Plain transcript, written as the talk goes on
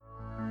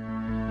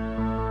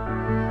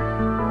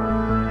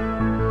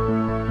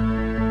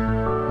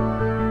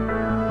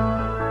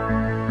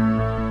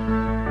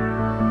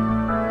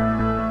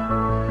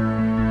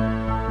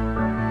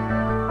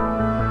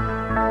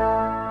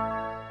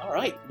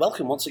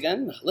welcome once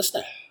again,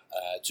 listener,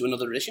 to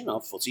another edition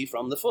of Footy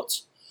from the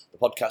Foot, the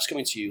podcast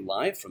coming to you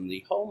live from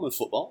the home of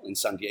football in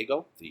San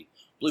Diego, the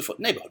Bluefoot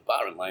Neighborhood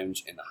Bar and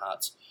Lounge in the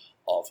heart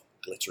of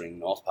glittering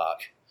North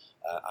Park.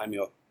 I'm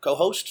your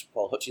co-host,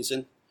 Paul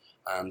Hutchinson,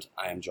 and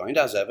I am joined,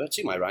 as ever,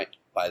 to my right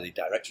by the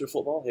Director of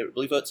Football here at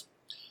Bluefoot,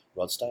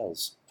 Rod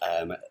Stiles.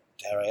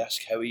 Dare I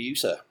ask, how are you,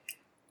 sir?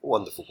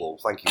 Wonderful, Paul.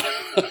 Thank you.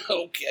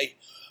 Okay.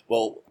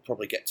 Well, we'll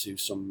probably get to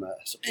some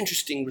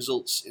interesting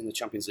results in the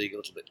Champions League a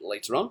little bit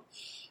later on.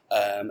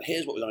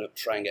 Here's what we're going to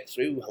try and get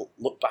through. We'll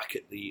look back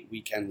at the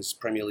weekend's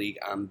Premier League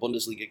and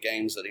Bundesliga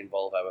games that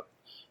involve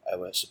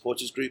our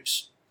supporters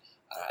groups.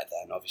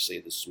 Then, obviously,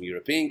 there's some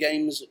European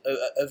games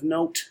of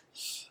note.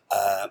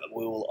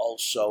 We will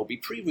also be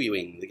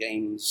previewing the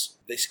games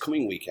this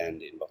coming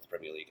weekend in both the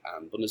Premier League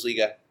and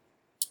Bundesliga.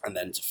 And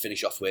then to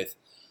finish off with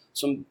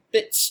some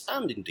bits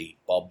and indeed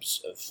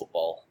bobs of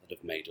football that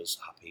have made us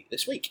happy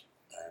this week.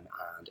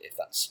 And if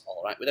that's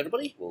all right with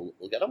everybody, we'll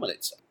get on with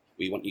it.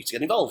 We want you to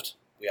get involved.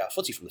 We are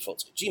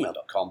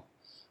footyfromthefoot@gmail.com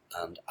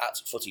and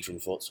at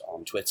footyfromthefoot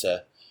on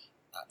Twitter,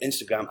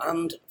 Instagram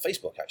and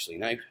Facebook actually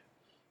now.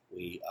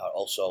 We are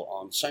also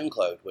on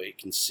SoundCloud where you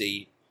can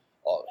see,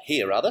 or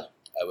hear rather,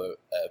 our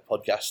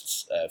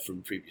podcasts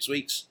from previous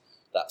weeks.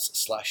 That's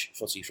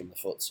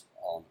 /footyfromthefoot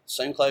on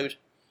SoundCloud.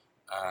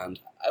 And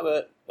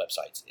our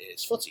website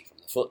is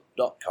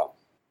footyfromthefoot.com.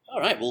 All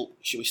right, well,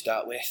 should we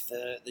start with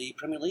the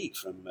Premier League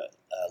from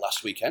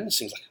last weekend? It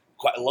seems like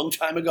quite a long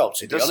time ago,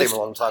 to It be does honest. seem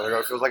a long time ago.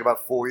 It feels like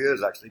about 4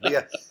 years, actually.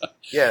 But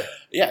yeah.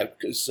 Yeah,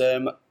 because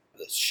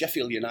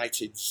Sheffield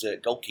United's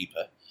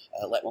goalkeeper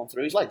let one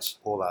through his legs.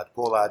 Poor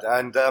lad.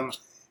 And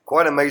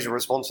quite an amazing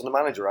response from the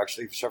manager,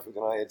 actually, for Sheffield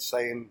United,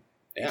 saying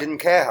he didn't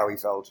care how he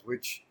felt,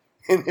 which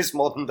in this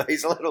modern day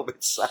is a little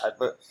bit sad.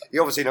 But he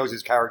obviously knows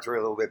his character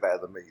a little bit better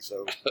than me.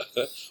 So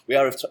We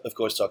are, of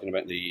course, talking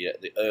about the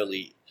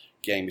early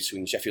game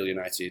between Sheffield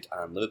United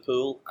and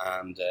Liverpool,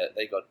 and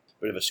they got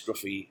a bit of a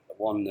scruffy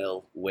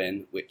 1-0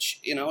 win, which,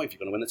 you know, if you're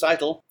going to win the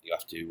title, you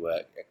have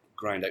to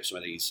grind out some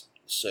of these,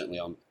 certainly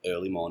on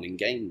early morning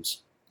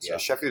games. yeah,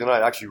 Sheffield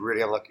United actually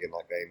really unlucky in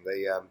that game.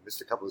 They missed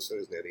a couple of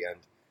sitters near the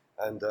end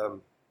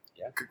and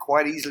could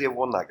quite easily have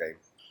won that game.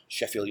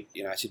 Sheffield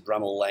United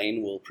Bramall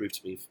Lane will prove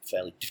to be a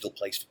fairly difficult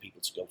place for people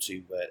to go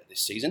to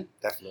this season.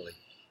 Definitely.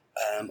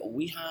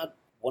 We had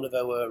one of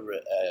our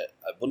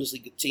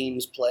Bundesliga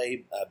teams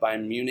play.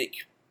 Bayern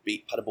Munich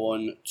beat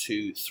Paderborn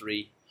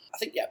 2-3. I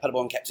think,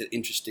 Paderborn kept it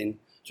interesting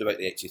to about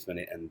the 80th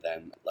minute, and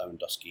then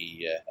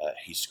Lewandowski,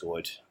 he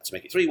scored to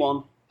make it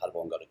 3-1.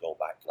 Paderborn got a goal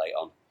back late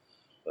on.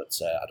 But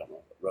I don't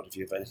know, Rod, if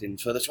you have anything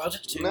further to add?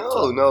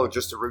 No,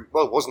 just it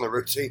wasn't a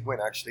routine win,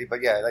 actually.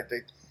 But yeah,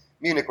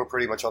 Munich were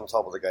pretty much on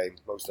top of the game,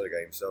 most of the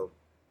game. So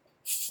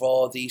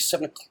for the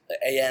 7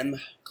 a.m.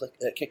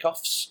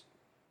 kickoffs,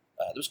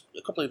 there was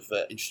a couple of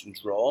interesting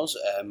draws.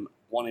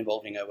 One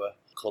involving our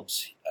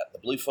clubs at the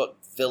Bluefoot.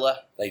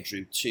 Villa, they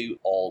drew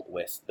 2-2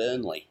 with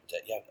Burnley.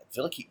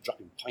 Villa keep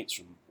dropping points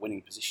from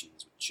winning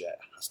positions, which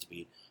has to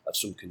be of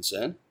some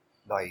concern.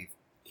 naive.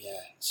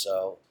 Yeah,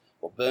 so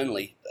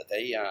Burnley,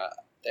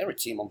 they're a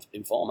team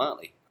in form,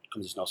 aren't they? It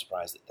comes as no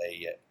surprise that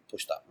they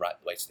pushed that right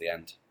the way to the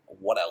end.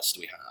 What else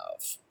do we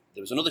have?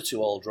 There was another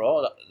 2-2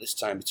 draw, this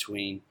time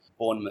between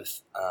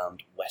Bournemouth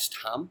and West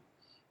Ham.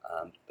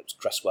 And it was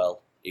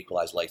Cresswell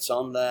equalised late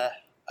on there.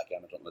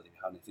 Again, I don't know if you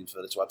have anything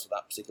further to add to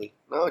that particularly.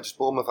 No, just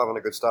Bournemouth having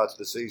a good start to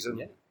the season.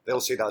 Yeah.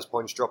 They'll see that as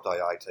points dropped,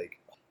 I take.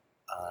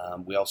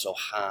 We also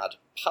had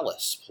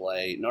Palace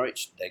play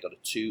Norwich. They got a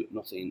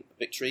 2-0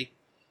 victory.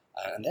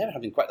 And they're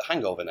having quite the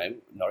hangover now,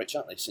 Norwich,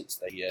 aren't they, since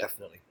they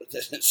Definitely.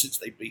 since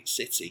they beat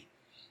City.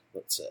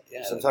 But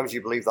Sometimes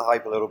you believe the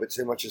hype a little bit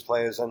too much as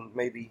players, and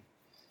maybe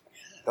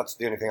that's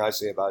the only thing I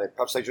see about it.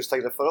 Perhaps they just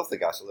take their foot off the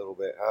gas a little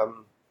bit.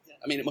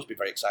 I mean, it must be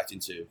very exciting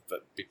to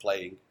be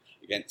playing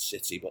against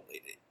City, but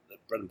the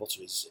bread and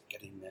butter is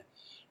getting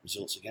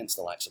results against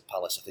the likes of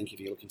Palace, I think, if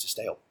you're looking to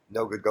stay up.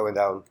 No good going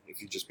down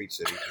if you just beat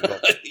City.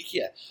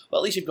 Yeah, well,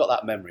 at least you've got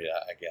that memory,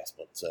 I guess,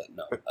 but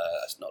no,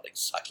 that's not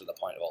exactly the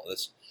point of all of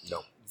this.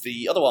 No.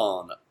 The other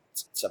one, at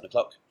 7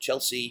 o'clock,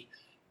 Chelsea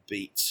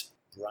beat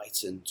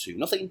Brighton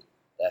 2-0,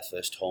 their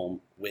first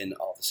home win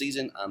of the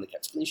season, and they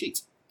kept a clean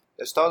sheet.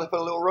 They're starting to put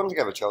a little run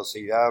together,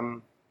 Chelsea.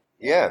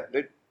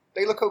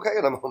 They look okay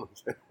at the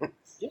moment.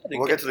 Yeah,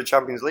 We'll get to the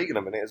Champions League in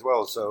a minute as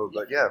well. So,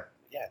 but yeah.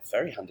 Yeah,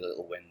 very handy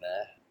little win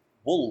there.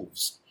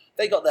 Wolves,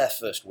 they got their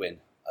first win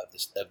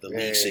of the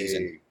league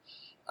season,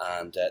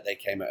 and they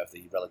came out of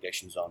the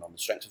relegation zone on the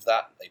strength of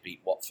that. They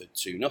beat Watford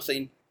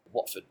 2-0.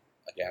 Watford,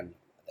 again,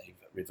 they've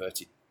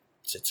reverted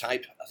to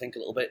type, I think, a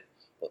little bit,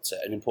 but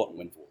an important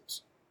win for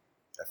Wolves.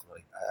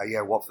 Definitely.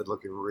 Watford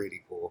looking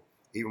really poor.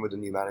 Even with the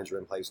new manager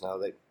in place now,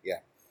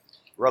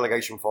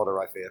 relegation fodder,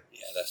 I fear.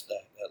 Yeah,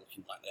 they're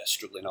looking like they're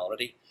struggling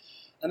already.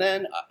 And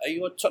then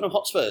you had Tottenham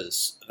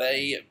Hotspurs.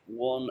 They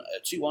won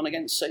 2-1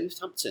 against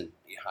Southampton.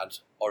 You had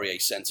Aurier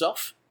sent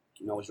off.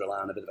 You can always rely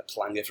on a bit of a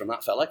clanger from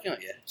that fella,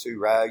 can't you? 2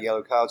 rare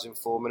yellow cards in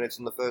 4 minutes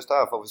in the first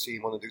half. Obviously,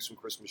 you want to do some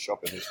Christmas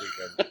shopping this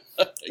weekend.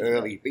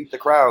 Early, beat the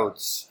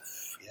crowds.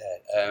 Yeah,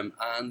 Yeah,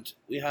 and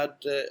we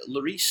had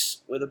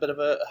Lloris with a bit of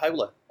a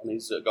howler on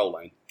his goal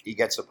line. He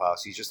gets a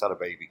pass. He's just had a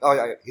baby. Oh,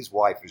 yeah, his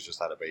wife has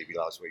just had a baby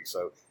last week,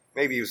 so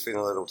maybe he was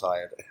feeling a little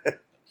tired.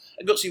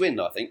 A gutsy win,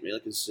 though, I think, really,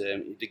 because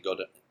he did go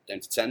down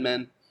to 10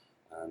 men,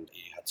 and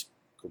he had to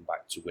come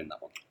back to win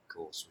that one. Of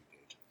course we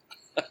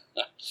did.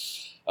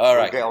 All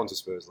right. We'll get on to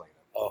Spurs later.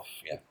 Oh,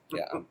 yeah.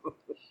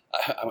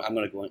 I'm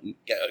going to go and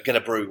get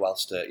a brew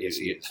whilst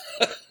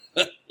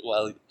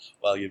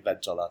while you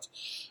vent on that.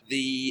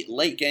 The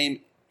late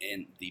game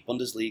in the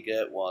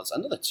Bundesliga was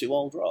another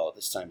 2-2 draw,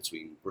 this time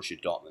between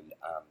Borussia Dortmund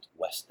and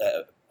West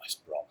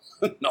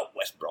Brom. Not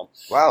West Brom.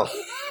 Wow.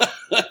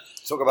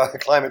 Talk about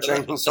climate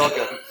change in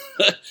soccer.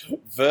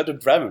 Werder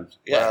Bremen.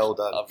 Yeah, well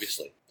done.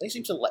 Obviously. They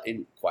seem to let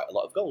in quite a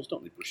lot of goals,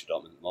 don't they, Borussia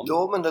Dortmund at the moment?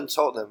 Dortmund and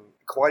Tottenham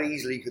quite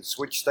easily could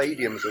switch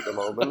stadiums at the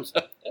moment,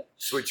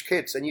 switch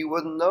kits, and you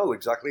wouldn't know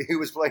exactly who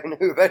was playing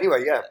who. But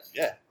anyway,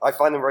 yeah. I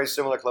find them very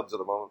similar clubs at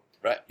the moment.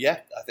 Right, yeah,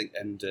 I think,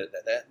 and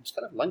they're just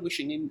kind of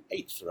languishing in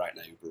 8th right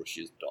now,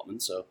 Borussia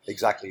Dortmund, so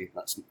exactly.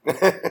 That's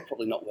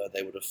probably not where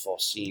they would have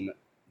foreseen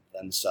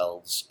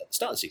themselves at the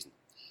start of the season.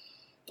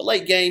 The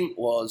late game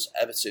was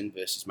Everton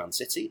versus Man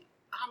City,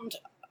 and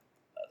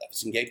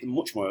Everton gave them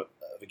much more of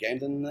a game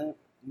than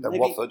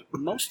Watford.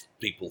 Most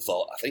people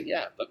thought, I think,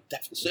 yeah, but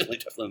definitely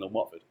than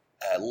Watford.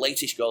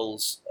 Latish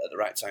goals at the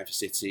right time for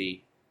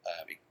City.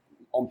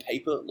 On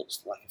paper, it looks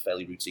like a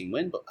fairly routine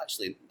win, but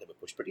actually they were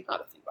pushed pretty hard,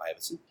 I think, by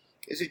Everton.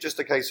 Is it just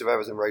a case of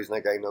Everton raising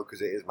their game, though,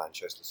 because it is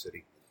Manchester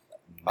City?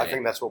 I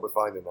think that's what we're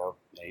finding now.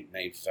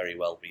 May very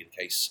well be the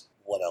case.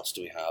 What else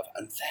do we have?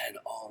 And then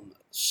on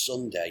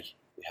Sunday,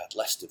 we had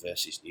Leicester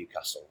versus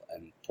Newcastle,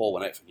 and Paul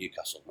went out for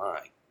Newcastle.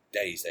 My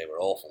days, they were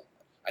awful.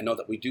 I know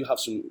that we do have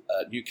some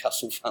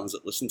Newcastle fans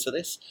that listen to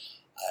this.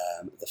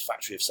 The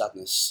Factory of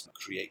Sadness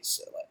creates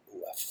a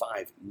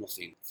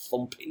 5-0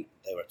 thumping.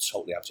 They were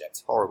totally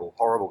abject.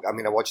 Horrible. I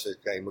mean, I watched the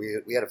game.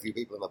 We had a few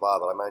people in the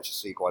bar, but I managed to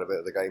see quite a bit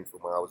of the game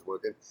from where I was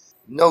working.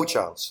 No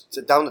chance.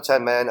 Down to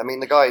 10 men. I mean,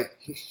 the guy,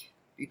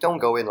 you don't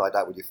go in like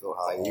that with your foot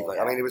high.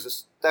 I mean, it was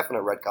a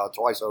definite red card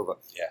twice over.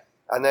 Yeah.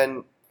 And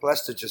then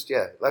Leicester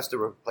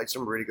played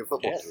some really good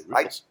football. Yeah,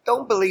 I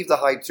don't believe the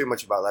hype too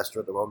much about Leicester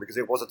at the moment because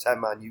it was a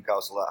 10-man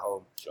Newcastle at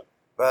home. Sure.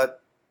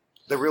 But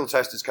the real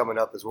test is coming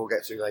up, as we'll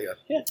get to later.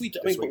 Yeah, we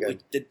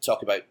did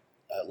talk about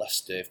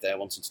Leicester. If they're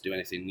wanting to do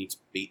anything, need to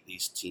beat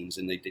these teams,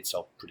 and they did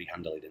so pretty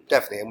handily, didn't they?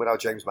 Definitely, and without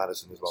James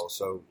Maddison as well.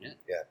 So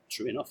yeah,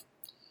 true enough.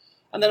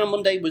 And then on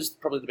Monday was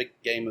probably the big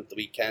game of the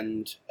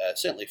weekend,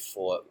 certainly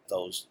for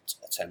those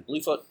that attend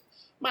Bluefoot.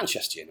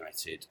 Manchester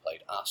United played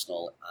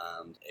Arsenal,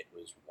 and it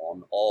was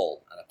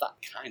 1-1. And that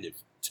kind of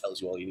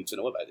tells you all you need to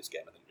know about this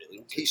game, I think,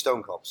 really.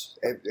 Keystone Cops.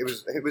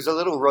 It was a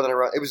little running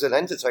around. It was an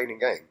entertaining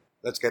game.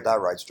 Let's get that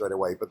right straight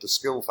away. But the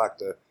skill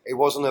factor, it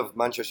wasn't of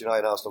Manchester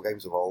United Arsenal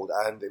games of old,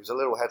 and it was a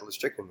little headless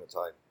chicken at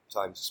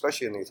times,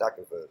 especially in the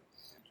attacking third.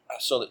 I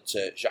saw that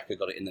Xhaka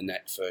got it in the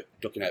net for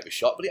ducking out of a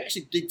shot, but he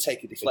actually did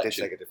take a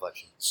deflection.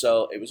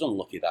 So it was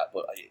unlucky that,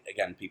 but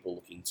again, people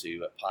looking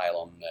to pile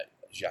on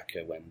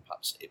Xhaka when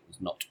perhaps it was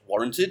not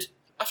warranted.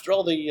 After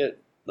all the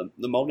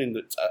moaning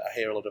that I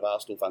hear a lot of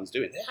Arsenal fans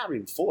doing, they are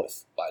in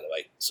 4th, by the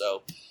way.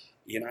 So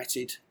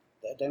United,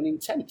 they're down in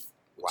 10th.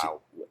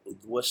 Wow. The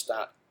worst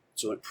start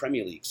to a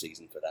Premier League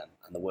season for them,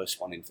 and the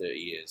worst one in 30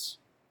 years.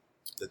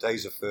 The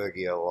days of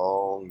Fergie are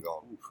long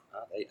gone.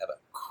 They have a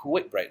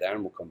quick break there,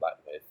 and we'll come back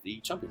with the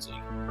Champions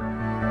League.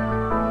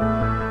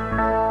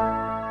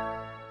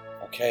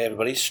 Okay,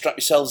 everybody, strap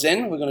yourselves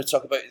in. We're going to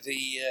talk about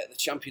the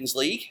Champions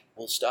League.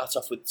 We'll start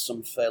off with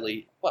some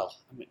fairly,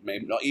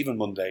 maybe not even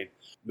mundane.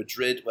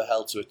 Madrid were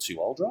held to a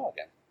 2-2 draw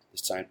again.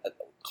 This time,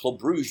 Club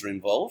Brugge were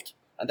involved,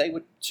 and they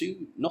were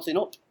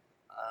 2-0 up,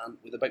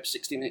 with about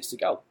 60 minutes to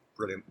go.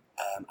 Brilliant.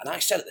 And I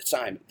said at the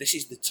time, this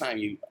is the time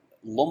you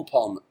lump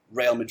on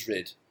Real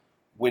Madrid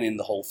winning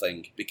the whole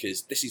thing,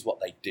 because this is what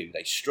they do.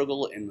 They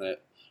struggle in the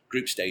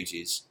group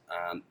stages,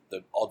 and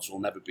the odds will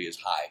never be as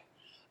high.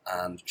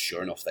 And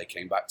sure enough, they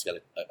came back to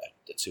get a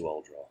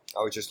 2-2 draw.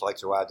 I would just like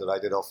to add that I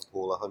did offer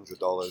Paul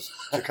 $100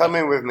 to come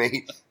in with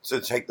me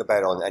to take the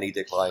bet on any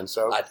decline.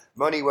 So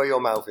money where your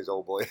mouth is,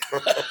 old boy.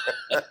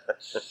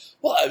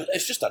 Well,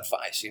 it's just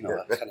advice, you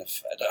know. Yeah.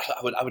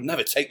 I would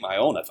never take my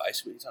own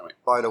advice. What are you telling me?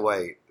 By the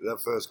way, the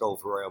first goal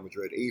for Real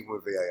Madrid, even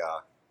with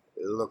VAR,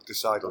 it looked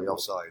decidedly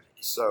offside.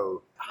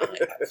 So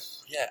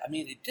yeah, I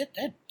mean, it did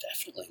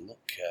definitely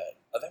look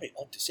a very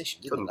odd decision.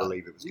 Couldn't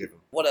believe it was given.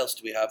 What else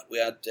do we have? We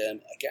had,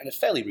 again, a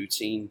fairly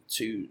routine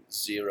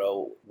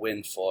 2-0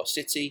 win for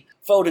City.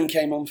 Foden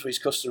came on for his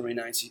customary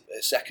 90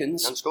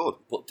 seconds. And scored.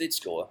 But did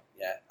score,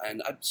 yeah.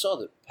 And I saw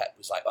that Pep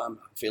was like, I'm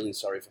feeling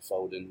sorry for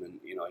Foden and,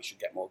 he should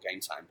get more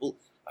game time. Well,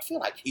 I feel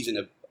like he's in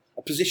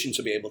a position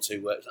to be able to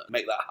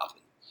make that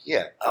happen.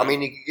 Yeah, I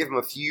mean, you could give him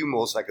a few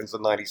more seconds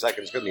than 90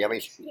 seconds, couldn't he? I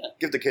mean,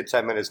 give the kid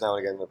 10 minutes now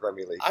and again in the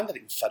Premier League. I'm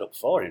getting fed up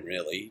for him,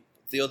 really.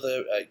 The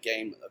other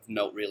game of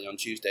note, really, on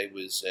Tuesday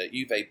was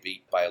Juve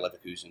beat Bayer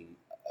Leverkusen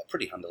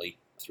pretty handily,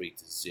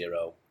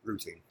 3-0.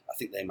 Routine. I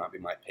think they might be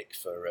my pick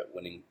for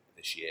winning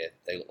this year.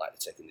 They look like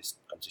they're taking this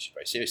competition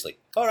very seriously.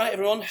 All right,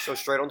 everyone. So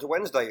straight on to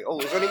Wednesday. Oh,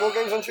 is there any more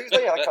games on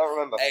Tuesday? I can't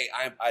remember. Hey,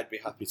 I'd be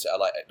happy to.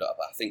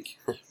 I think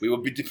we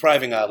would be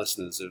depriving our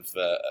listeners of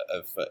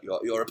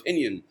your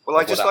opinion. Well,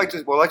 I just like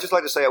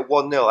to say at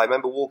 1-0, I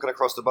remember walking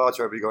across the bar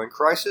to everybody going,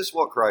 "Crisis?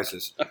 What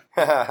crisis?"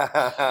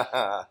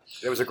 There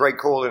was a great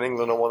call in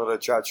England on one of the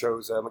chat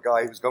shows. A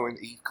guy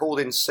he called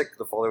in sick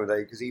the following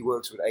day because he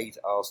works with 8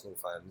 Arsenal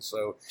fans.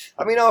 So,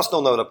 I mean,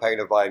 Arsenal know the pain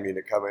of Bayern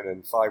Munich coming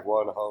in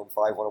 5-1 home,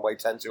 5-1 away,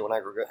 10-2 on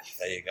aggregate.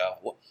 There you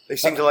go. They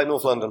seem to like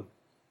North London.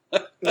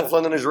 North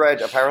London is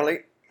red, apparently.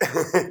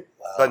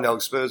 But no,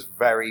 Spurs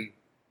very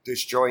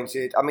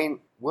disjointed. I mean,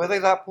 were they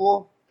that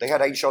poor? They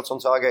had 8 shots on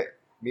target.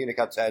 Munich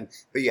had 10.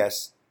 But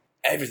yes,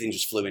 everything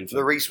just flew in.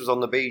 Lloris was on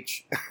the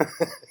beach.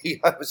 He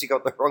obviously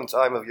got the wrong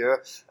time of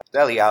year.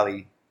 Dele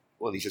Alli,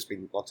 well, he's just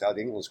been knocked out of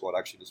the England squad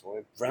actually this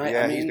morning. Right.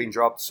 Yeah, he's been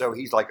dropped. So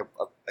he's like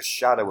a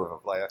shadow of a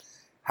player.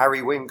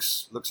 Harry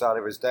Winks looks out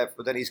of his depth,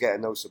 but then he's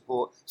getting no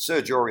support.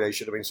 Serge Aurier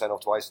should have been sent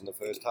off twice in the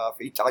first half.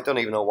 I don't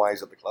even know why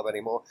he's at the club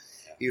anymore.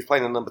 Yeah. He was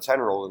playing the number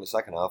 10 role in the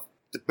second half.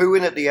 The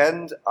booing at the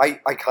end, I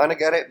kind of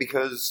get it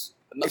because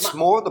it's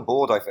more the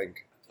board, I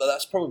think. But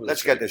that's probably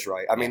Let's get this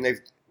right. I mean,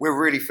 we're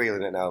really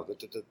feeling it now.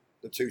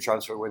 The 2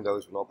 transfer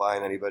windows, we're not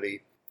buying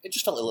anybody. It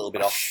just felt a little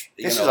bit off.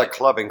 This is a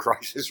club in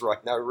crisis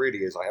right now. It really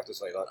is, I have to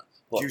say that.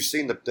 Have you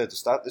seen the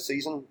start of the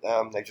season?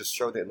 They just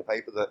showed it in the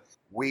paper that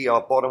we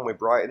are bottom with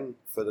Brighton.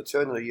 For the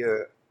turn of the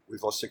year,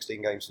 we've lost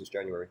 16 games since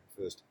January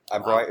 1st.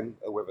 And Brighton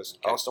are with us.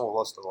 Okay. Arsenal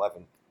lost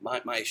 11.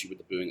 My issue with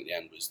the booing at the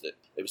end was that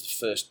it was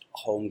the first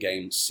home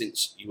game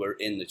since you were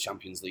in the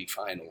Champions League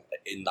final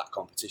in that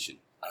competition.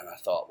 And I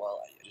thought,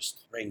 well,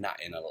 just rein that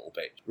in a little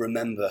bit.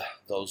 Remember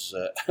those...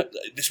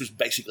 this was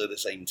basically the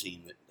same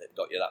team that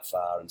got you that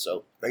far. And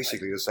so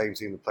basically the same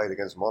team that played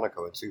against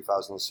Monaco in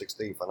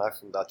 2016. And I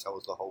think that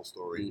tells the whole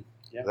story.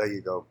 Yeah. There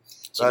you go.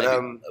 So but,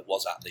 it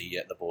was at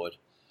the board.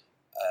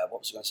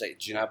 What was I going to say?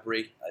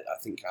 Gnabry. I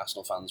think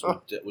Arsenal fans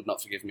would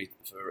not forgive me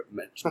for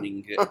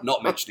mentioning,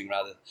 not mentioning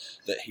rather,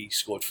 that he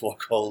scored 4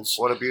 goals.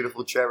 What a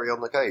beautiful cherry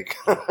on the cake.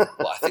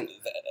 Well, I think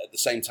that at the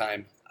same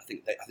time, I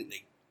think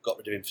they got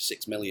rid of him for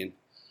 6 million,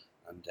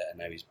 and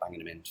now he's banging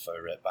him in for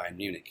Bayern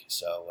Munich.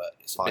 So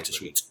it's a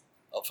bittersweet.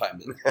 Oh, 5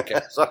 million. Okay.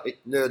 Sorry,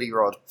 nerdy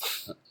Rod.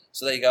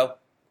 So there you go.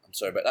 I'm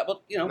sorry about that,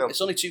 but it's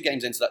only 2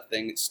 games into that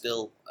thing. It's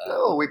still.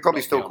 No, we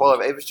probably still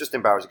qualify. It was just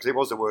embarrassing because it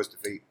was the worst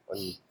defeat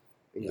on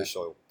English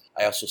soil.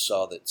 I also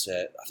saw that,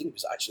 I think it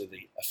was actually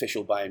the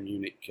official Bayern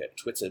Munich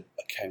Twitter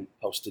account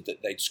posted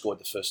that they'd scored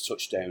the first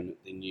touchdown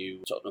at the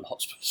new Tottenham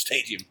Hotspur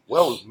Stadium.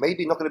 Well,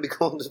 maybe not going to be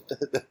called,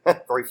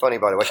 very funny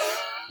by the way,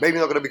 maybe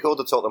not going to be called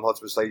the Tottenham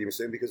Hotspur Stadium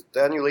soon because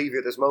Daniel Levy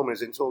at this moment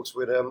is in talks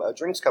with a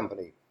drinks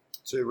company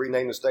to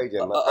rename the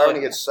stadium.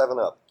 Apparently it's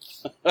 7-Up.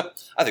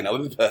 I think that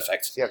would be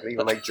perfect. See, I can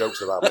even make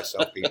jokes about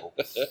myself, people.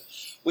 But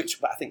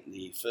I think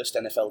the first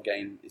NFL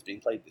game is being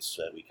played this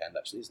weekend,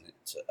 actually, isn't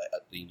it,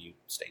 at the new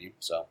stadium,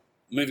 so...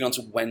 Moving on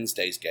to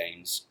Wednesday's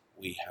games,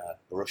 we had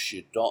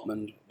Borussia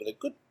Dortmund with a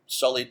good,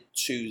 solid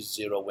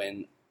 2-0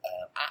 win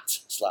at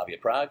Slavia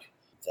Prague.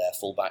 Their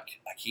fullback,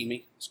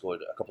 Hakimi,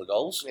 scored a couple of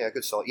goals. Yeah,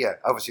 good solid. Yeah,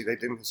 obviously they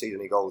didn't concede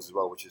any goals as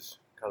well, which is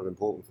kind of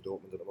important for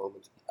Dortmund at the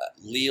moment.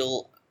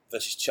 Lille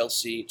versus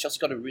Chelsea. Chelsea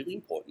got a really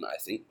important, I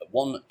think,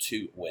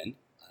 1-2 win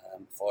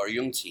for a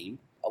young team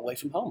away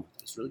from home.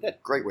 It's really good.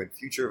 Great win.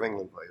 Future of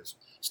England players.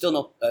 Still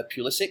no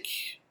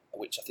Pulisic,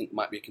 which I think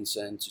might be a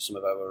concern to some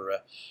of our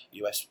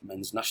US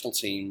men's national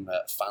team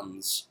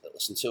fans that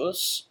listen to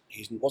us.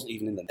 He wasn't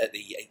even at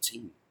the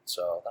 18,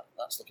 so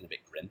that's looking a bit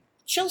grim.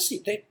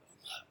 Chelsea,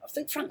 I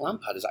think Frank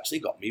Lampard has actually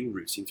got me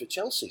rooting for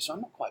Chelsea, so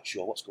I'm not quite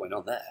sure what's going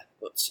on there.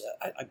 But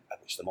I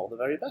wish them all the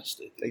very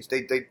best. They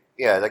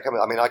come.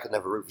 I mean, I could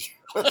never root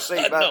for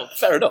Chelsea. No,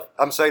 fair enough.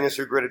 I'm saying this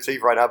through gritted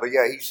teeth right now, but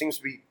yeah, he seems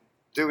to be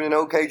doing an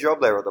okay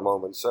job there at the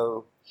moment.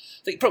 So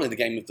I think probably the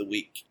game of the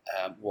week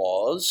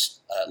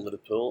was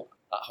Liverpool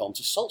at home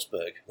to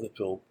Salzburg.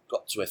 Liverpool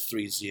got to a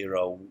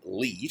 3-0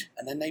 lead,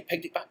 and then they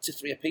pegged it back to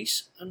 3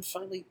 apiece, and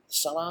finally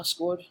Salah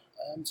scored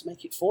to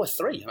make it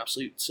 4-3, an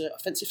absolute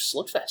offensive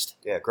slugfest.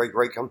 Yeah, great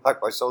comeback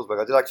by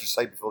Salzburg. I did actually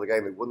say before the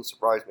game it wouldn't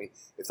surprise me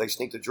if they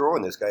sneaked a draw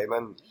in this game,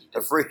 and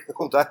a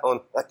 3-0 down.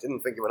 I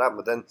didn't think it would happen,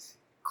 but then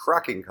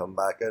cracking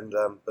comeback, and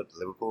but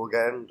Liverpool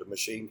again, the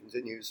machine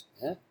continues.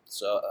 Yeah,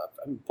 so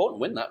an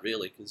important win that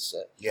really, because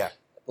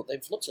but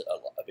they've looked at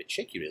a bit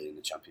shaky really in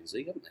the Champions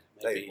League, haven't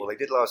they? They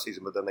did last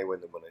season, but then they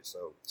won it.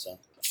 So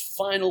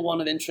final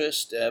one of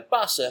interest,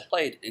 Barca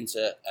played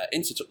Inter.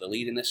 Inter took the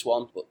lead in this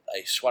one, but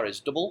a Suarez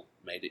double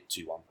made it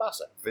 2-1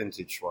 Barca.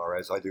 Vintage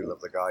Suarez, I do love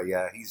the guy.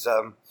 Yeah, he's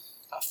our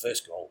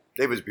first goal.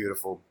 It was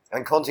beautiful,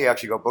 and Conte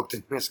actually got booked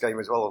in this game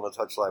as well on the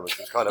touchline, which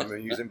was kind of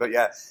amusing. But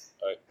yeah.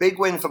 Right. Big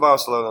win for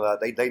Barcelona.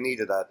 That they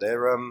needed that.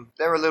 They're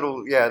a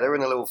little they're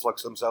in a little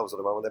flux themselves at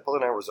the moment. They're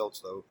pulling out results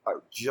though,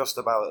 just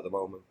about at the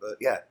moment. But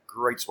yeah,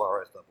 great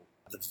Suarez double.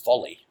 The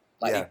volley,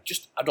 I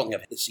don't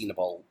think I've seen a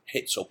ball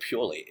hit so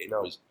purely. It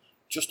was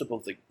just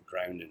above the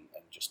ground and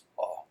just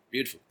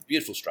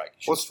beautiful strike.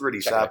 What's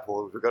really sad,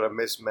 Paul, is we're going to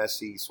miss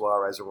Messi,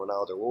 Suarez, and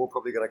Ronaldo. We're all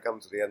probably going to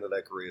come to the end of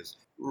their careers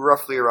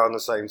roughly around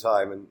the same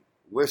time, and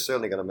we're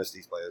certainly going to miss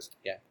these players.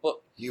 Yeah,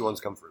 but New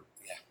ones come through.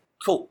 Yeah,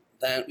 cool.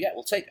 Then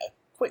we'll take a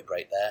quick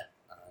break there,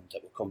 and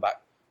we'll come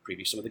back,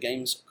 preview some of the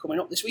games coming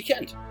up this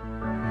weekend.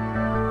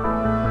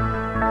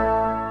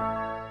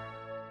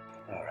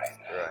 All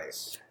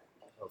right.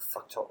 Oh,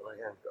 fuck Tottenham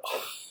again.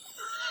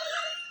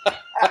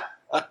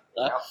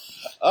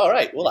 All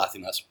right. Well, I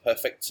think that's a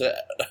perfect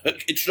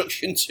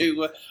introduction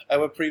to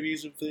our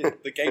previews of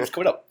the games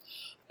coming up.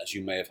 As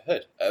you may have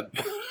heard,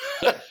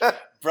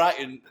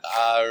 Brighton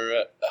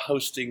are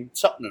hosting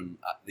Tottenham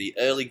at the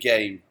early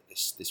game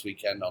this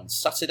weekend on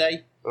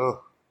Saturday.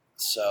 Oh.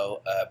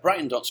 So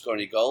Brighton don't score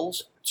any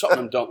goals.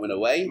 Tottenham don't win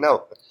away.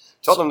 No,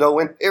 Tottenham don't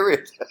win.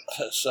 Period.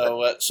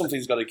 So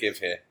something's got to give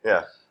here.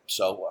 Yeah.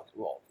 So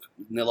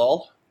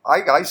 0-0.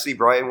 I see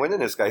Brighton winning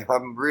this game.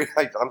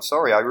 I'm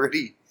sorry.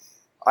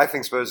 I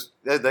think Spurs,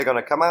 they're going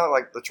to come out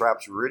like the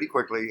traps really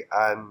quickly,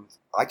 and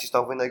I just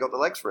don't think they got the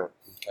legs for it.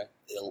 Okay.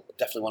 They'll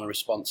definitely want to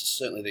respond to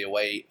certainly the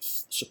away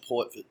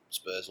support for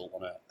Spurs will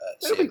want to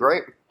It'll be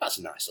great. That's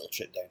a nice little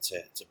trip down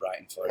to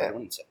Brighton for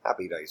everyone, isn't it?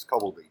 Happy days.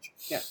 Cobble Beach.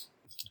 Yeah.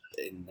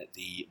 In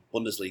the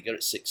Bundesliga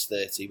at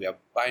 6:30, we have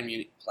Bayern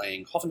Munich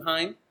playing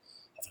Hoffenheim.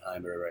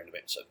 Hoffenheim are around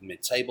about sort of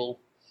mid-table.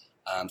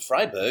 And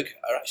Freiburg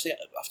are actually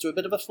after a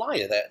bit of a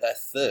flyer. They're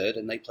third,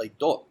 and they play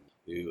Dortmund,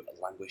 who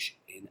languish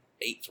in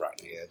 8th right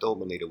now. Yeah,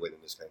 Dortmund need to win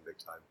in this game big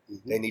time.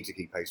 Mm-hmm. They need to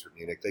keep pace with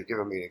Munich. They've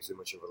given Munich too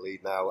much of a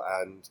lead now,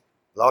 and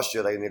last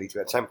year they nearly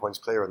got 10 points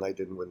clear and they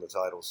didn't win the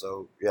title.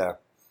 So, yeah.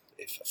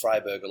 If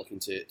Freiburg are looking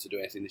to do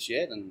anything this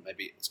year, then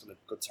maybe it's going to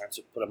be a good time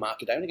to put a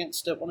marker down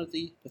against one of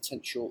the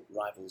potential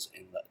rivals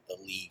in the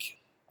league.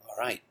 All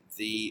right,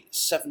 the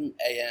 7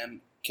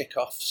 a.m.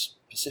 kickoffs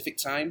Pacific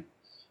time.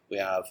 We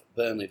have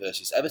Burnley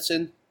versus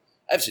Everton.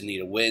 Everton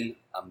need a win,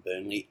 and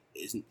Burnley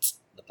isn't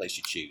the place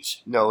you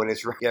choose. No, and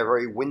it's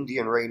very windy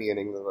and rainy in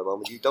England at the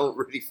moment. You don't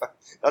really...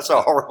 That's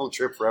a horrible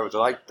trip for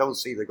Everton. I don't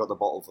see they've got the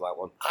bottle for that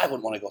one. I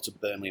wouldn't want to go to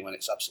Burnley when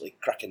it's absolutely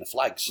cracking the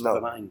flags. No.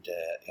 Never mind.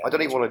 I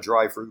don't even want to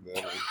drive through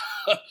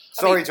Burnley.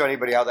 Sorry to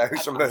anybody out there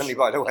who's from Burnley,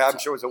 by the way. I'm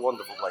sure it's a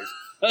wonderful place.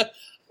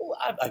 Well,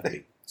 I've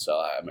been. So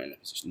I'm in a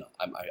position. No,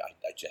 I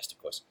digest, of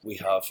course. We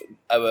have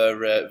our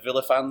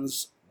Villa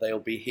fans. They'll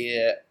be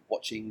here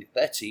watching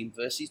their team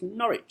versus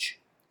Norwich.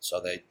 So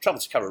they travel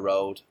to Carrow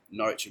Road.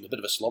 Norwich are in a bit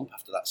of a slump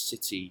after that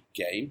City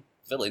game.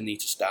 Villa need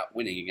to start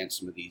winning against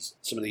some of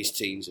these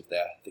teams if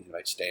they're thinking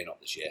about staying up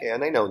this year. Yeah,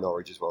 and they know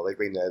Norwich as well. They've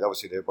been there.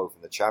 Obviously, they're both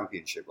in the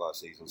Championship last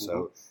season. Mm-hmm.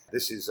 So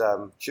this is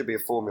should be a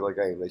formula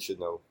game. They should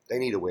know. They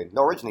need a win.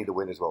 Norwich need a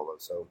win as well, though.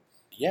 So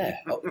yeah,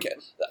 okay.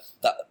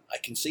 that I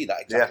can see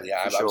that exactly.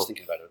 Yeah, I was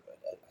thinking about a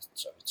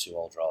sort of a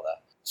 2-2 draw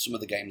there. Some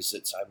of the games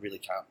that I really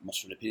can't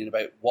muster an opinion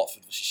about: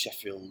 Watford versus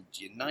Sheffield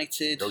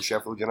United. Go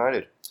Sheffield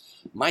United.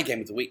 My game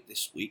of the week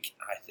this week,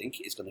 I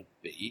think, is going to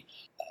be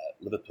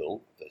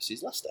Liverpool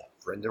versus Leicester.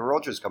 Brendan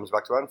Rodgers comes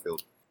back to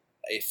Anfield.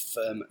 If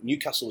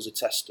Newcastle was a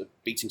test of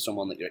beating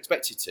someone that you're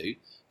expected to,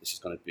 this is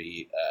going to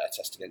be a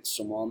test against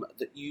someone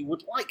that you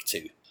would like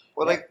to.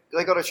 Well, yeah.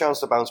 they got a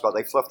chance to bounce back.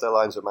 They fluffed their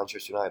lines at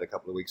Manchester United a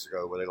couple of weeks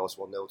ago where they lost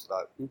 1-0 to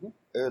that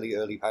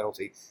early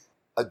penalty.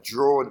 A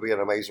draw would be an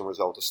amazing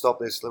result to stop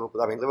this.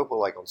 Liverpool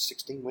like on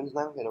 16 wins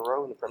now in a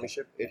row in the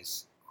Premiership.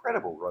 It's an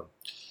incredible run.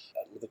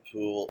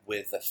 Liverpool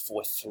with a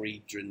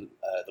 4-3 during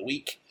the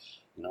week.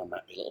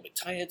 Might be a little bit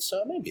tired,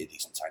 so maybe a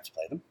decent time to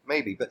play them.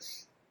 Maybe, but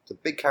the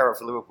big carrot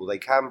for Liverpool, they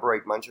can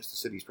break Manchester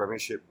City's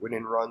Premiership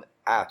winning run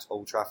at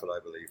Old Trafford,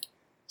 I believe.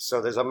 So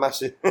there's a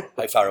massive...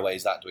 How far away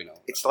is that, do we know?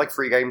 It's like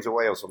 3 games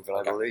away or something,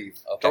 okay. I believe.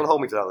 Okay. Don't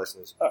hold me to that,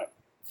 listeners. All right.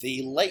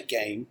 The late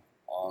game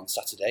on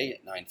Saturday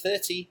at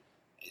 9:30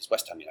 is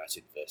West Ham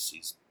United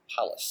versus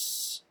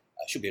Palace.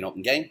 Should be an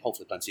open game,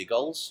 hopefully plenty of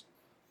goals.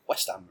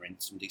 West Ham are in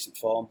some decent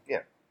form.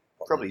 Yeah.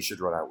 Probably should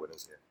run out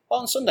winners here.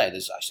 Well, on Sunday,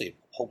 there's actually a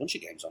whole bunch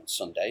of games on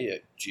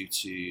Sunday due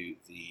to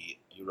the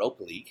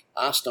Europa League.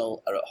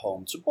 Arsenal are at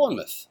home to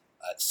Bournemouth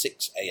at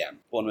 6 a.m.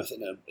 Bournemouth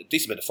in a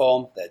decent bit of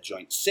form. They're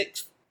joint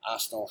 6th.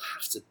 Arsenal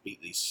have to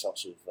beat these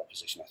sorts of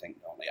opposition, I think,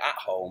 normally at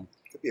home.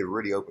 Could be a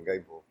really open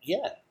game for them.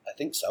 Yeah, I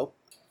think so.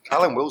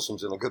 Callum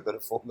Wilson's in a good bit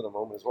of form at the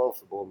moment as well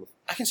for Bournemouth.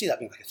 I can see that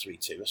being like a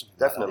 3-2 or something.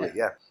 Definitely, like that,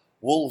 yeah.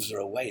 Wolves are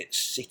away at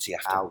City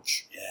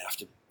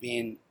after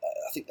being...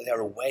 I think they are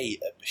away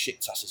at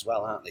Besiktas as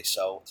well, aren't they?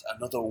 So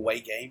another away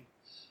game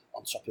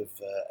on top of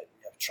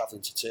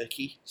travelling to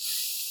Turkey.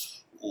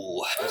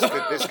 Ooh.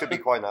 This could be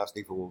quite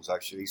nasty for Wolves,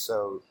 actually.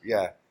 So,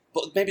 yeah.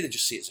 But maybe they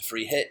just see it as a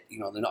free hit.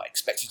 They're not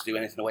expected to do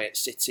anything away at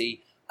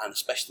City, and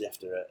especially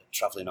after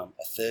travelling on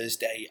a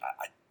Thursday,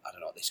 I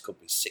don't know, this could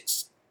be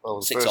 6 all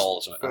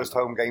or something. First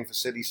home game for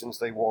City since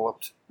they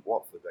walloped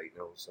Watford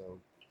 8-0.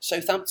 So.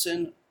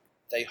 Southampton,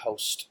 they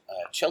host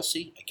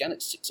Chelsea, again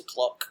at 6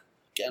 o'clock.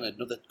 Again,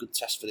 another good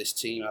test for this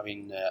team,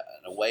 having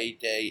an away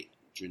day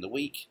during the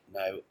week,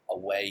 now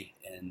away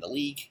in the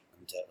league,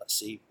 and let's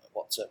see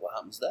what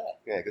happens there.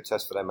 Yeah, good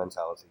test for their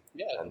mentality.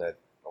 Yeah. And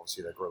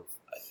obviously their growth.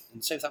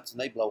 In Southampton,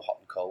 they blow hot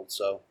and cold,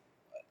 so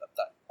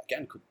that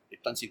again could be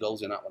plenty of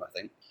goals in that one, I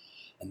think.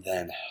 And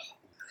then...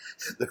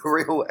 the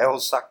real El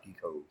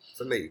Sacchico,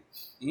 for me.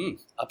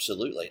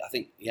 Absolutely. I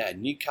think,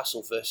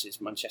 Newcastle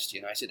versus Manchester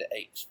United at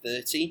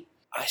 8:30.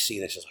 I see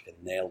this as like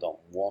a nailed-on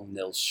 1-0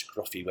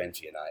 scruffy win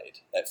for United,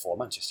 for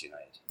Manchester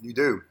United. You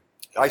do.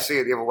 I see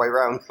it the other way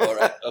round. All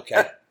right,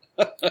 okay.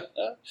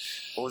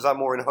 Or was that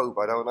more in hope?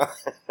 I don't know.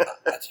 I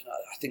don't know.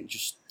 I think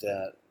just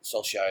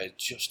Solskjaer is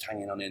just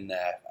hanging on in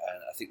there,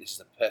 and I think this is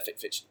the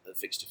perfect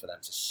fixture for them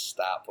to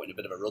start putting a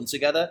bit of a run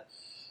together.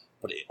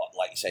 But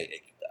like you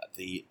say,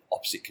 the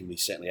opposite can be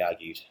certainly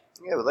argued.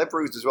 Yeah, but they're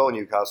bruised as well,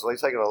 Newcastle.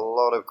 They've taken a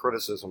lot of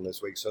criticism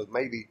this week, so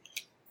maybe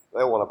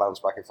they'll want to bounce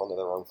back in front of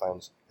their own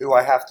fans. Who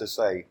I have to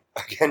say,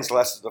 against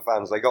Leicester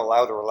fans, they got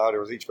louder and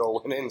louder as each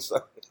goal went in. So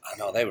I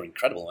know, they were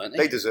incredible, weren't they?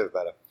 They deserve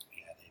better.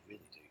 Yeah, they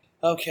really do.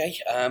 Okay,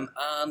 and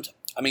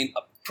I mean,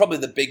 probably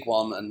the big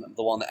one and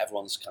the one that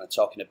everyone's kind of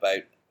talking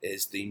about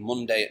is the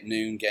Monday at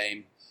noon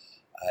game.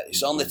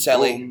 It's on the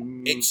telly.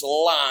 It's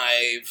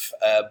live.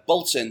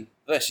 Bolton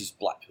versus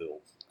Blackpool,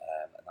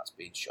 and that's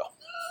being shown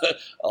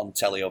on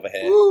telly over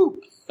here.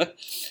 Woo!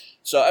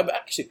 So,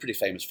 actually, a pretty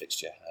famous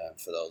fixture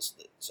for those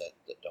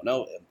that don't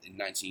know. In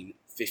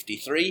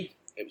 1953,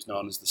 it was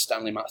known as the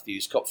Stanley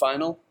Matthews Cup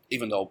Final.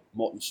 Even though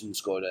Mortensen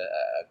scored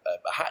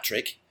a hat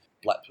trick,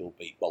 Blackpool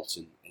beat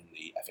Bolton in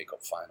the FA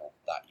Cup Final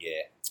that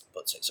year.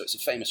 But so it's a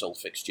famous old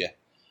fixture.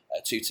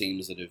 Two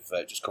teams that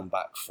have just come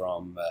back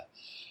from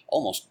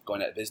almost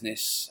going out of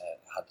business,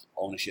 had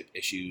ownership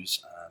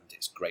issues, and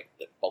it's great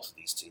that both of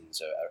these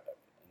teams are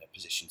in a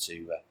position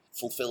to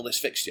fulfil this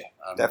fixture.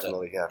 And,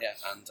 Definitely, yeah.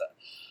 And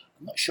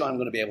I'm not sure I'm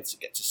going to be able to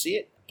get to see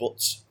it,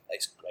 but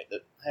it's great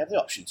that I have the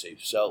option to.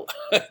 So,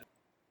 all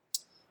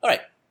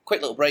right,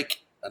 quick little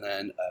break, and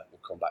then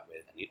we'll come back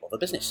with any other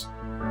business.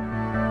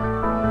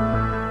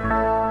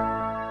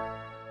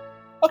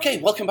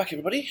 Okay, welcome back,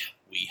 everybody.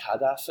 We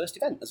had our first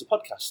event as a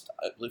podcast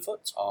at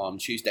Bluefoot on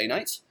Tuesday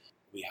night.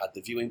 We had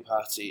the viewing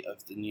party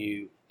of the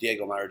new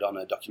Diego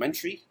Maradona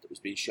documentary that was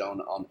being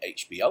shown on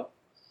HBO,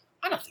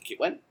 and I think it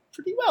went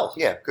pretty well.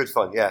 Yeah, good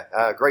fun. Yeah,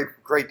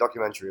 great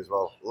documentary as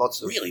well.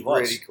 Lots of really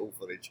cool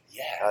footage.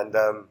 Yeah, and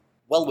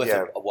well worth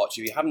a watch.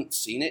 If you haven't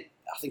seen it,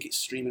 I think it's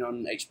streaming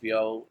on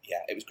HBO. Yeah,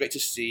 it was great to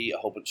see a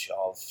whole bunch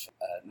of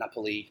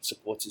Napoli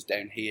supporters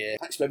down here.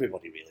 Thanks to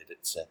everybody really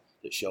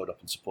that showed up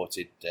and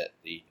supported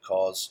the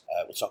cause.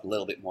 We'll talk a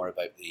little bit more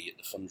about the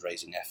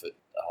fundraising effort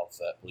of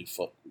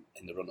Bluefoot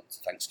in the run-up to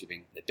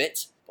Thanksgiving in a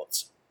bit.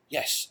 But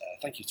yes,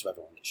 thank you to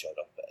everyone that showed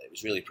up. It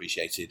was really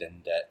appreciated,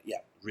 and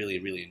really,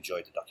 really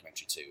enjoyed the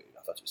documentary too.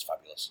 I thought it was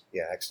fabulous.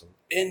 Yeah, excellent.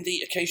 In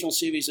the occasional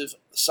series of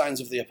signs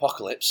of the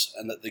apocalypse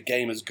and that the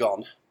game has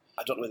gone,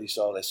 I don't know whether you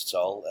saw this at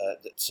all,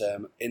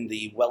 that in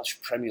the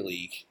Welsh Premier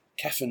League,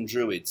 Cefn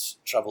Druids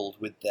travelled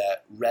with their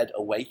red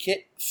away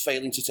kit,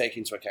 failing to take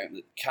into account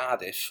that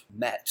Cardiff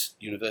Met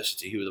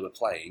University, who they were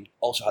playing,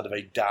 also had a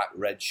very dark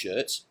red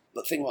shirt.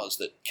 But the thing was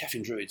that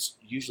Cefn Druids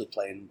usually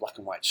play in black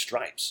and white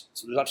stripes,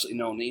 so there was absolutely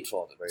no need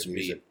for them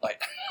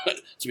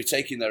to be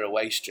taking their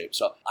away strip.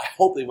 So I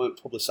hope they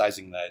weren't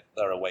publicising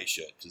their away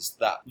shirt, because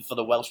that, for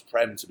the Welsh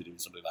Prem to be doing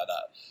something like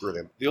that.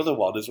 Brilliant. The other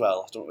one as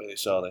well, I don't really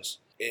saw this.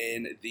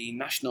 In the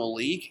National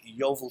League,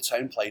 Yeovil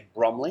Town played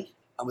Bromley,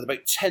 and with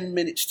about 10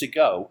 minutes to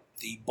go,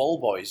 the ball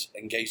boys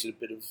engaged in a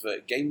bit of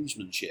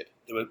gamesmanship.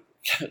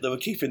 They were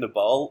keeping the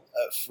ball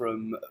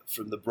from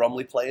the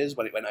Bromley players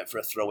when it went out for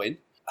a throw-in.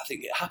 I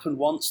think it happened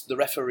once. The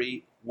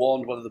referee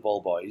warned one of the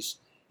ball boys.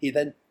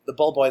 The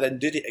ball boy then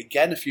did it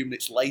again a few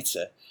minutes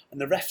later,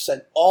 and the ref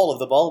sent all of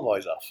the ball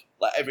boys off,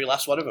 like every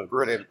last one of them.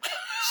 Brilliant.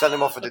 Send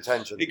them off for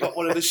detention. He got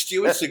one of the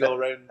stewards to go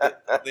around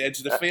the edge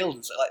of the field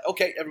and say, like,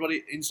 okay,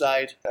 everybody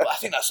inside. But I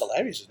think that's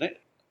hilarious, isn't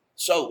it?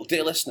 So,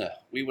 dear listener,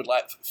 we would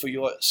like for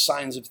your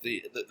signs of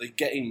that the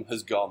game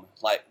has gone.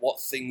 Like,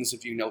 what things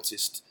have you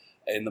noticed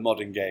in the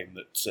modern game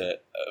that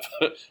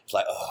it's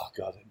like, oh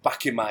God,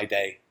 back in my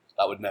day,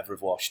 that would never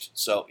have washed.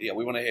 So, yeah,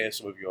 we want to hear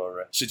some of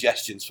your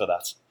suggestions for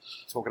that.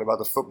 Talking about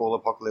the football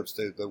apocalypse,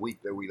 the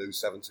week that we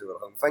lose 7-2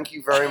 at home. Thank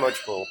you very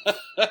much, Paul.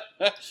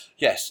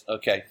 Yes,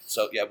 okay.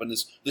 So, yeah, when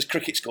there's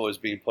cricket scores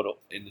being put up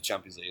in the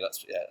Champions League,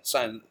 that's a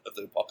sign of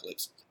the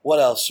apocalypse. What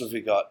else have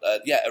we got?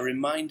 A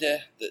reminder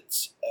that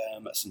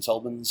St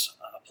Albans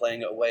are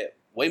playing away at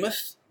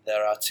Weymouth.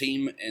 They're our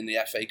team in the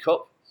FA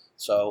Cup,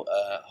 so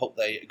hope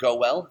they go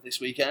well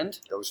this weekend.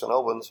 Go St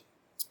Albans.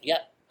 Yeah,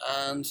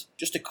 and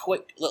just a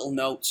quick little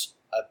note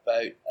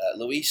about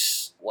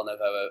Luis, one of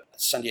our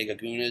San Diego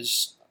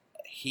Gooners.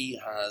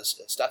 He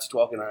has started to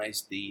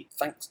organise the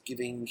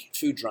Thanksgiving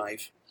food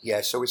drive.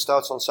 Yeah, so it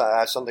starts on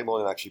Sunday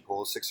morning, actually,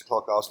 Paul, 6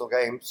 o'clock Arsenal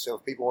game. So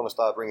if people want to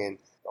start bringing,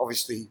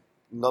 obviously,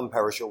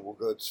 non-perishable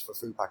goods for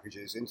food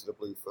packages into the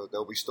Bluefoot,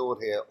 they'll be stored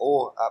here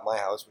or at my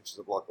house, which is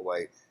a block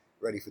away,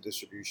 ready for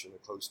distribution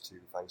close to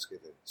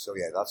Thanksgiving. So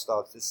yeah, that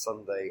starts this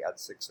Sunday at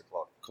 6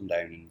 o'clock. Come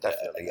down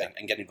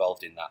and get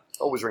involved in that.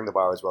 Always ring the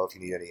bar as well if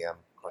you need any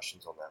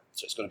questions on that.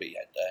 So it's going to be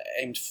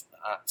aimed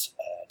at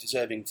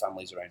deserving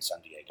families around San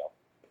Diego.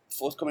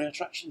 Forthcoming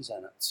attractions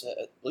then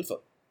at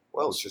Bluefoot.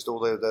 Well, it's just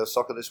all the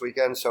soccer this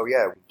weekend. So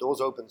yeah,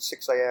 doors open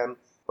 6 a.m.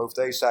 both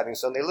days, Saturday and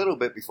Sunday. A little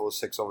bit before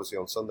 6, obviously,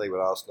 on Sunday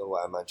with Arsenal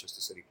and Manchester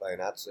City playing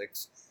at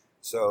 6.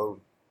 So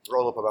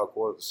Roll up about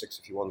 5:45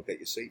 if you want to get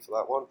your seat for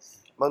that one.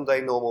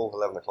 Monday, normal,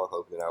 11 o'clock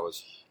opening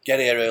hours. Get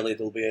here early.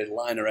 There'll be a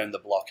line around the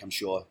block, I'm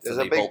sure. There's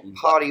a big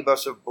party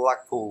bus of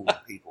Blackpool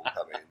people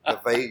coming. The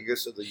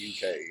Vegas of the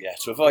UK. Yeah,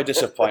 to avoid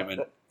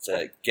disappointment,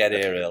 get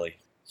here early.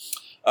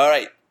 All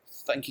right.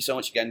 Thank you so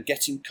much again.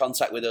 Get in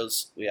contact with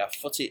us. We are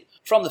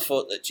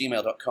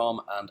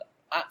footyfromthefoot@gmail.com and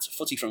at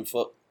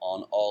footyfromfoot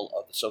on all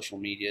of the social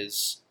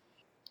medias.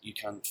 You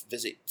can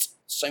visit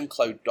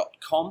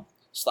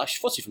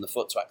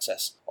soundcloud.com/footyfromthefoot to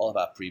access all of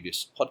our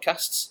previous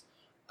podcasts.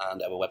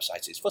 And our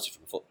website is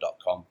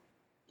footyfromthefoot.com.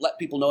 Let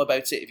people know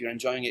about it if you're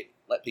enjoying it.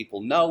 Let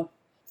people know.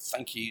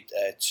 Thank you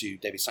to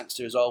David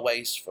Sangster, as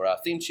always, for our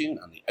theme tune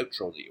and the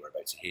outro that you were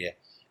about to hear.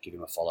 Give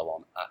him a follow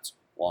on at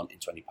 1 in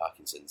 20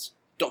 Parkinson's.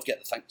 Don't forget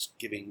the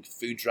Thanksgiving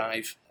food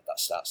drive. That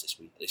starts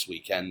this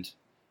weekend.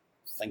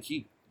 Thank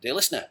you, dear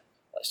listener.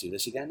 Let's do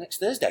this again next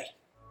Thursday.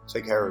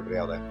 Take care, everybody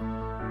out there.